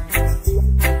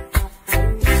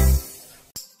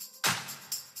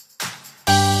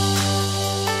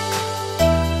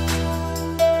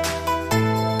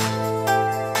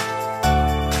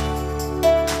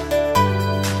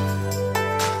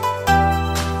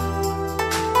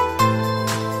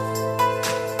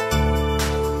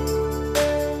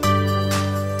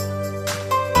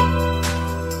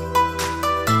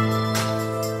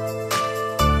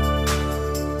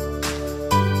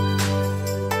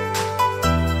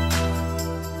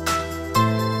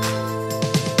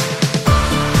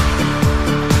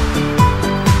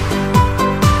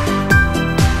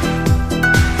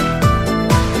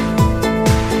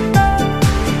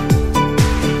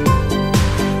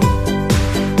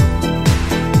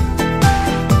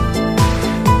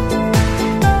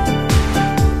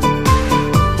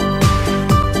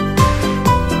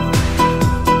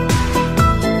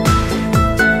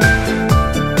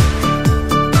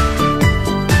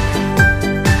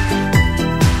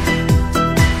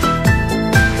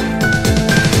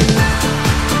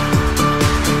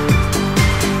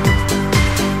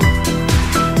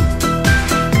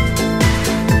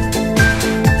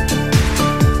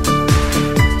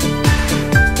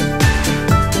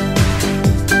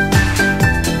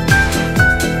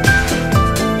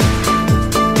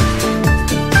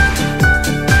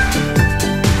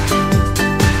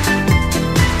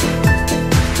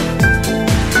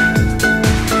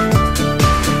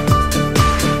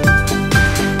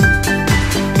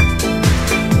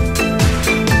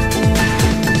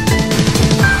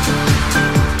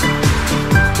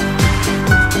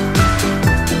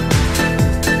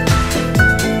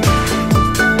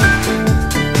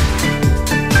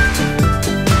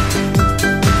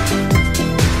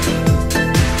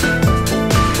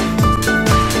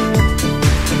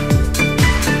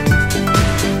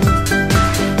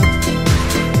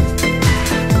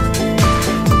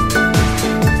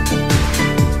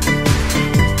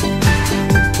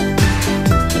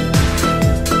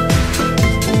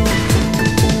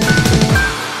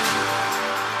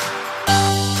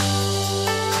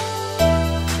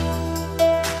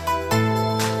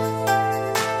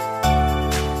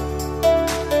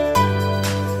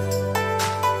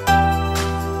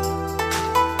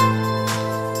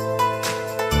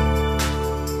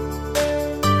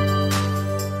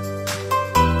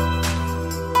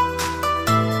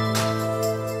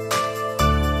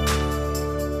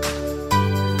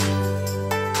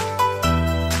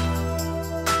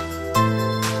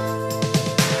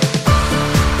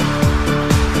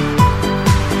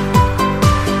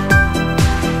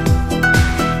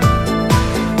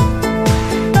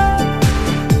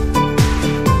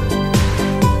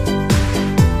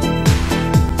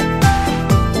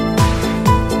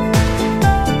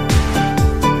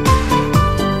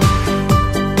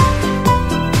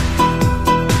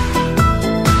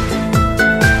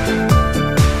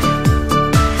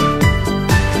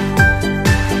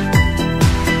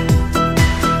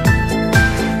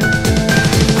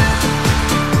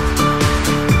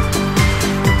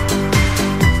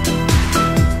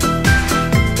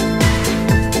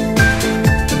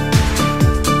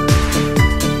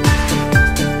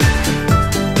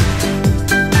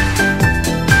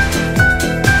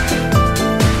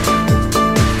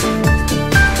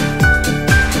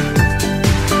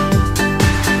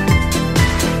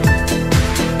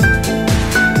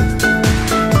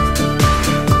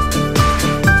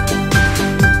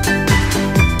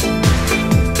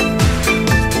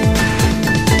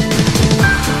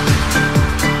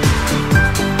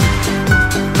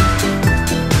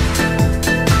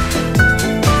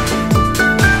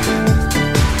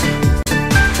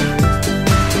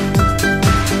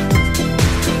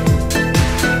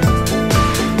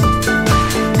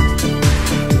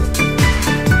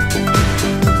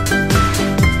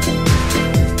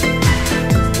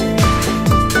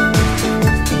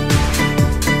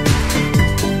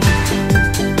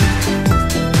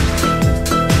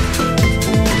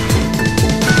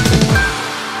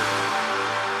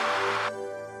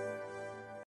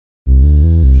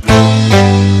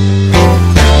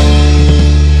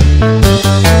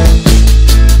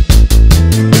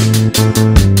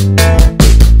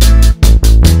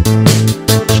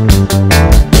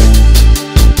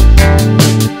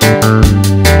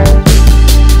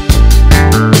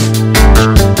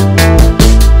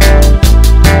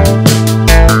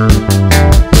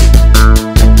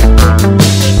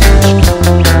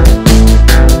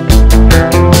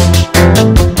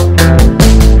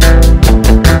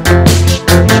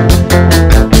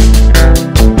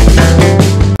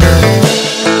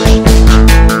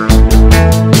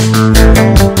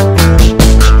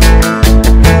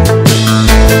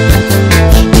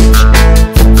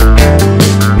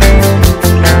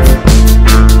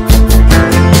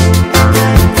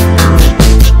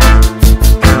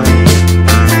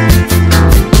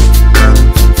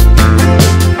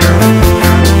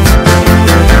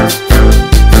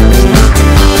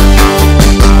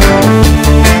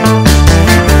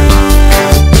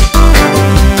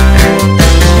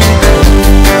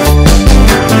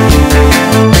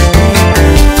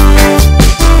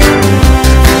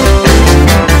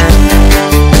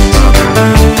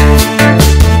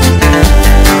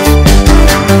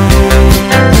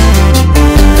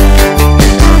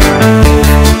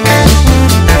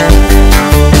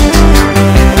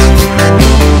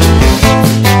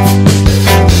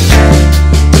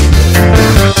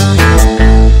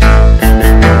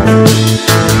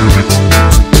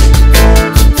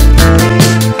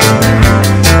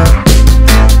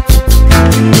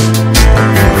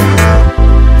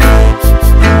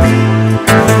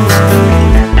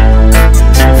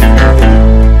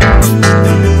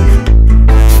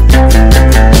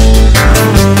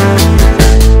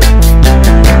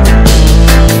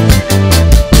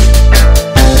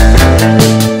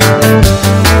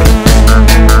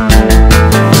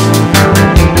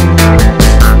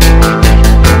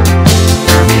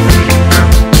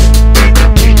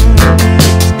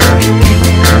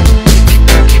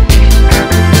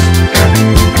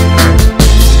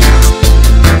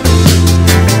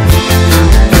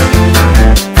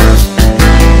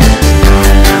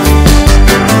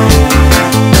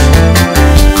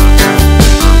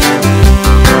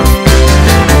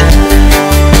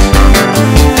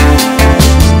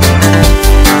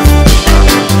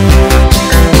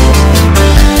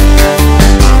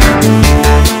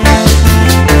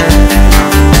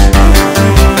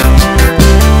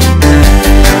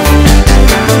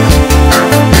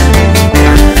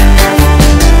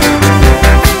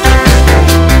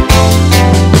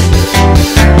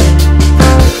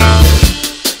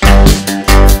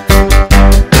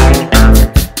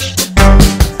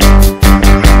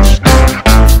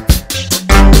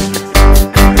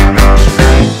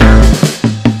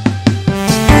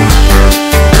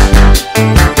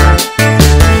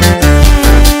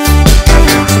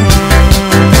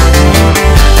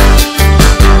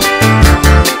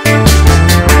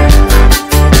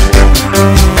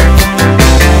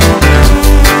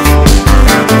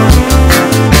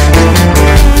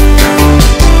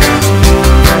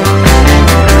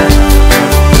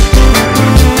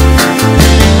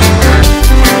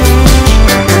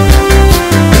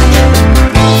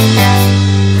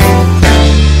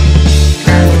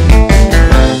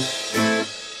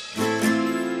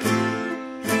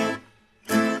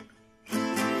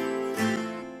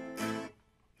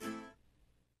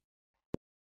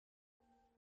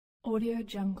 Audio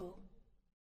Jungle.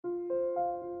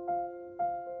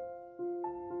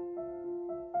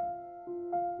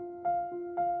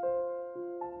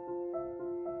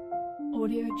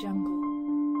 Audio Jungle.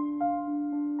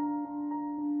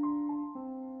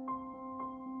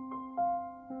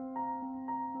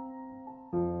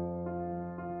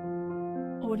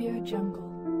 Audio Jungle.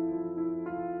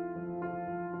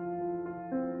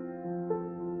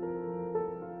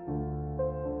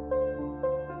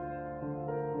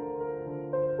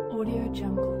 Audio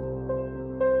Jungle.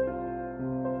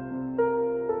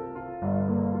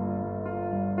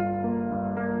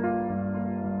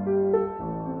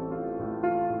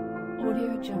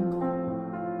 Audio Jungle.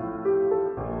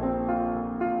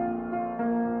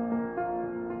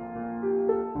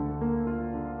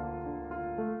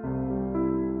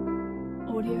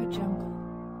 Audio Jungle.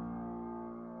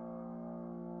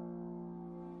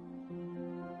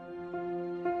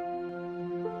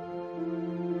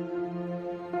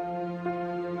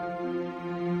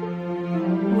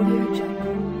 Audio Jungle. Audio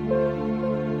Jungle.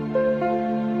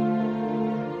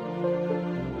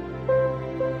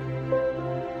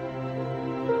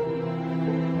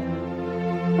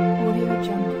 Audio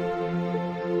Jungle.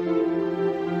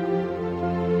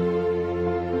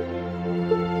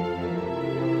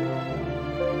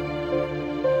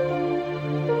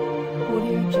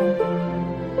 Audio Jungle. Audio Jungle.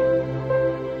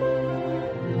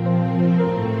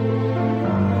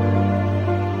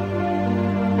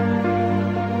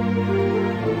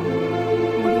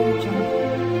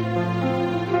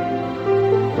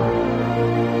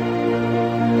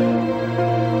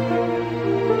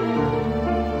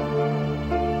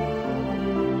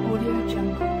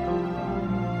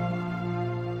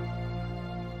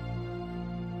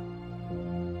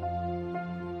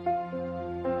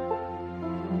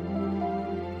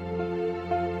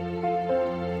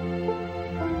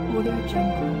 Audio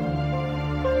Jungle.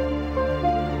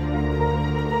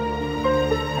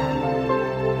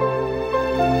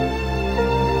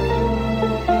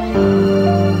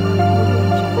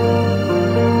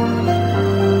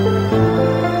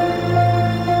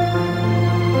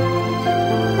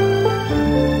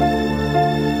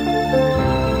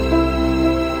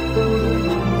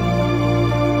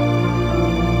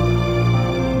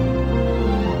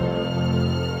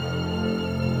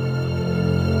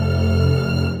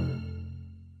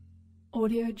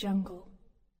 Audio Jungle.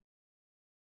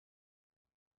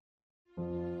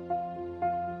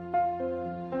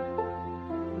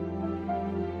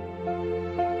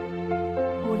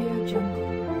 Audio Jungle.